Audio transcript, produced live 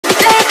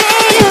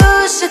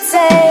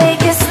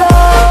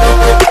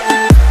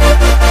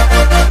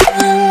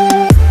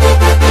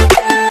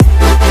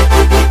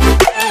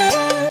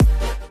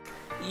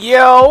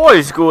What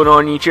is going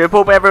on YouTube?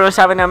 Hope everyone's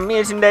having an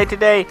amazing day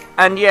today.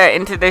 And yeah,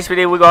 in today's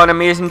video we got an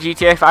amazing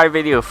GTA 5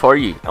 video for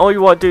you. All you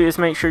want to do is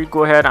make sure you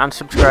go ahead and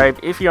subscribe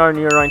if you are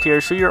new around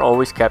here, so you're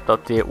always kept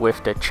up to date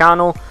with the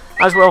channel.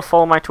 As well,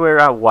 follow my Twitter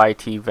at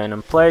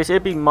YTVenomPlays,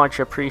 it'd be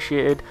much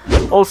appreciated.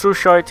 Also,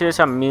 shout out to this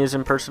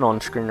amazing person on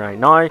screen right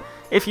now.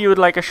 If you would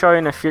like a shout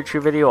in a future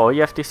video, all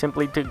you have to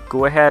simply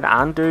go ahead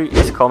and do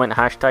is comment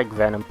hashtag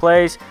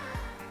VenomPlays,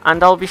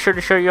 and I'll be sure to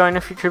show you out in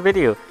a future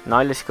video.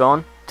 Now let's go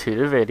on to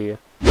the video.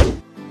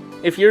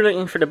 If you're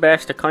looking for the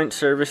best account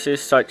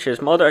services such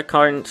as mod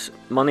accounts,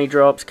 money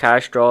drops,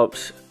 cash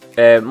drops,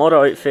 mod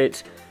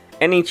outfits,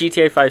 any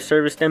GTA 5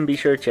 service, then be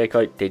sure to check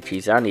out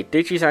DigiZani.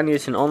 DigiZani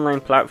is an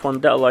online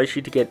platform that allows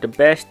you to get the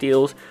best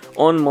deals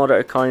on mod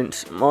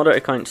accounts, mod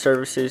account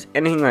services,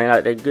 anything like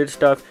that, the good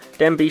stuff.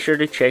 Then be sure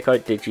to check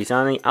out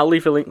DigiZani. I'll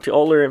leave a link to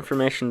all their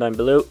information down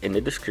below in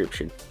the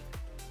description.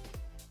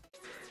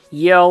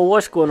 Yo,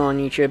 what's going on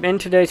YouTube? In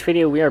today's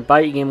video we are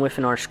back again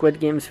within our Squid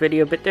Games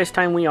video, but this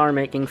time we are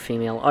making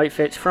female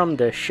outfits from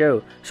the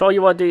show. So all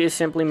you want to do is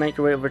simply make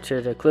your way over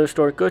to the clothes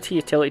store, go to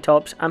utility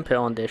tops and put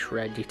on this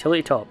red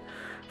utility top.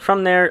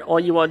 From there, all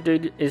you want to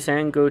do is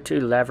then go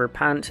to leather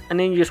pants, and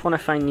then you just want to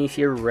find these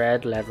here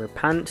red leather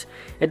pants.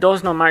 It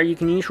does not matter, you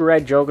can use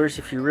red joggers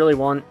if you really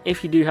want,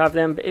 if you do have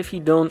them, but if you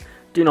don't,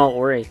 do not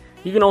worry.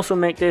 You can also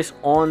make this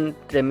on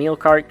the male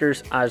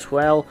characters as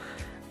well.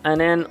 And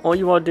then all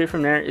you want to do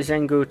from there is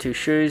then go to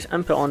shoes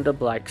and put on the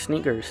black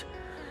sneakers.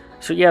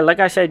 So yeah, like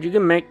I said, you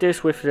can make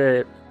this with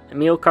the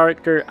male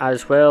character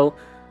as well,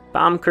 but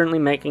I'm currently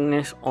making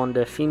this on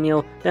the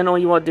female. Then all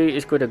you want to do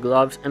is go to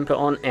gloves and put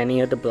on any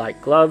of the black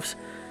gloves.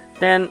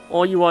 Then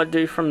all you want to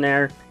do from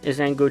there is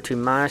then go to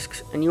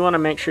masks, and you want to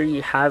make sure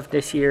you have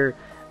this here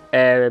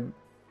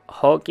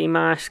hockey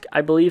mask.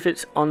 I believe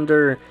it's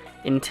under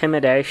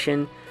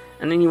intimidation,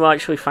 and then you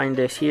actually find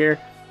this here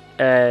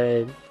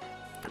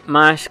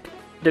mask,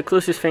 the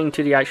closest thing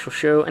to the actual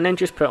show, and then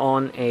just put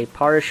on a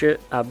parachute,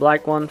 a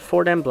black one,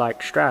 for them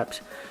black straps.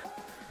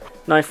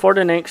 Now for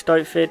the next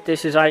outfit,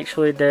 this is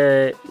actually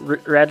the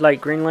red light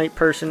green light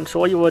person, so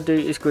all you want to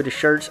do is go to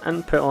shirts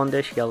and put on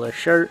this yellow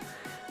shirt,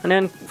 and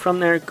then from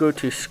there go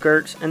to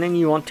skirts, and then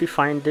you want to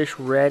find this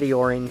reddy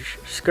orange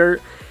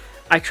skirt.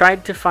 I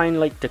tried to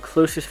find like the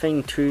closest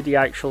thing to the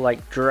actual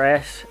like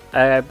dress,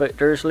 but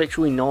there's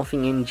literally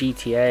nothing in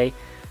GTA.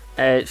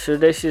 So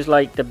this is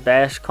like the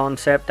best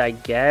concept, I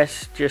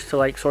guess, just to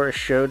like sort of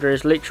show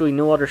there's literally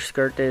no other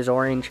skirt that is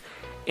orange,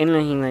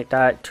 anything like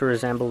that to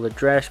resemble the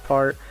dress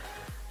part.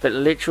 But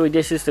literally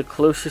this is the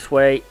closest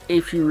way.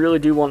 If you really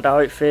do want the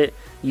outfit,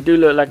 you do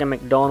look like a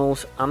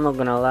McDonald's, I'm not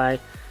gonna lie.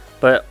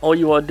 But all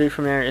you want to do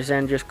from there is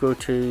then just go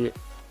to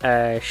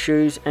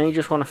shoes, and you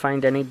just want to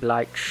find any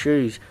black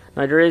shoes.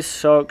 Now there is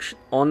socks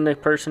on the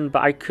person,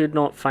 but I could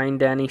not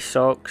find any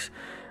socks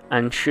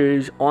and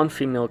shoes on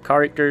female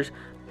characters.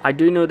 I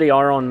do know they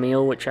are on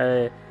male, which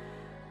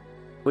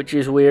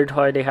is weird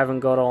how they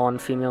haven't got it on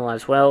female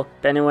as well.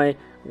 But anyway,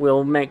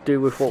 we'll make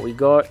do with what we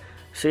got.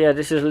 So yeah,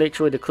 this is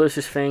literally the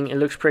closest thing. It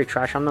looks pretty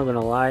trash, I'm not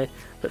gonna lie.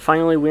 But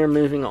finally, we're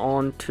moving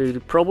on to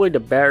probably the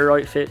better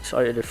outfits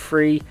out of the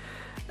three.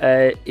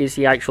 Is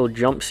the actual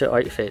jumpsuit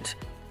outfits.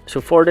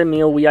 So for the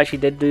male, we actually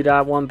did do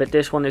that one, but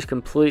this one is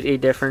completely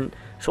different.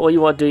 So all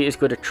you want to do is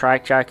go to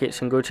track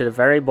jackets and go to the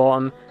very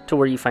bottom to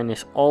where you find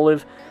this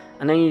olive,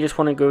 and then you just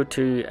want to go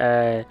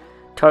to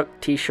tuck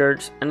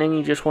t-shirts, and then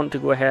you just want to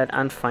go ahead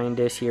and find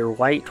this here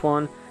white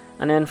one,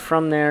 and then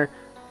from there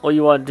all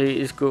you want to do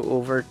is go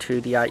over to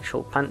the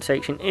actual pant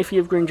section. If you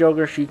have green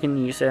joggers, you can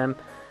use them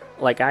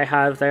like I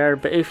have there,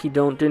 but if you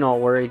don't, do not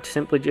worry,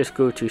 simply just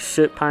go to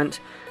suit pants,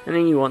 and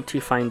then you want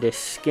to find this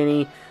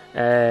skinny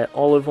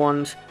olive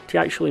ones to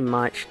actually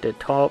match the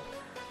top.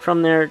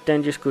 From there,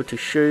 then just go to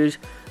shoes.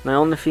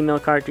 Now on the female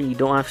character you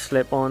don't have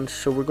slip-ons,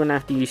 so we're going to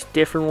have to use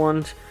different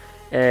ones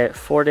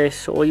for this.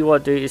 So all you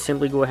want to do is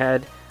simply go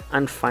ahead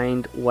and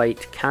find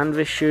white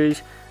canvas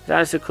shoes.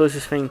 That's the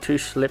closest thing to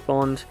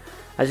slip-ons,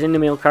 as in the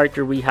male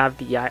character we have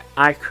the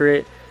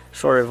accurate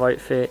sort of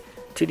outfit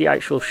to the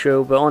actual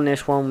show, but on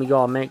this one we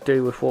gotta make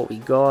do with what we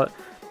got,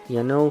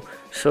 you know.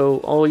 So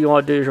all you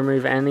want to do is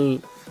remove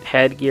any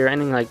headgear,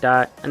 anything like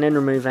that, and then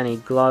remove any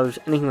gloves,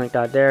 anything like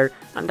that there,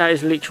 and that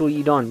is literally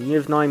you done. You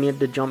have now made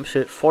the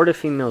jumpsuit for the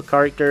female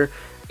character.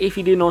 If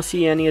you do not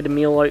see any of the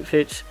male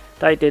outfits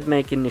that I did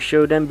make in the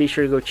show, then be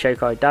sure to go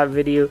check out that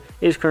video.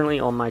 It is currently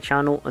on my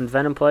channel on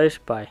VenomPlays.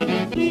 Bye.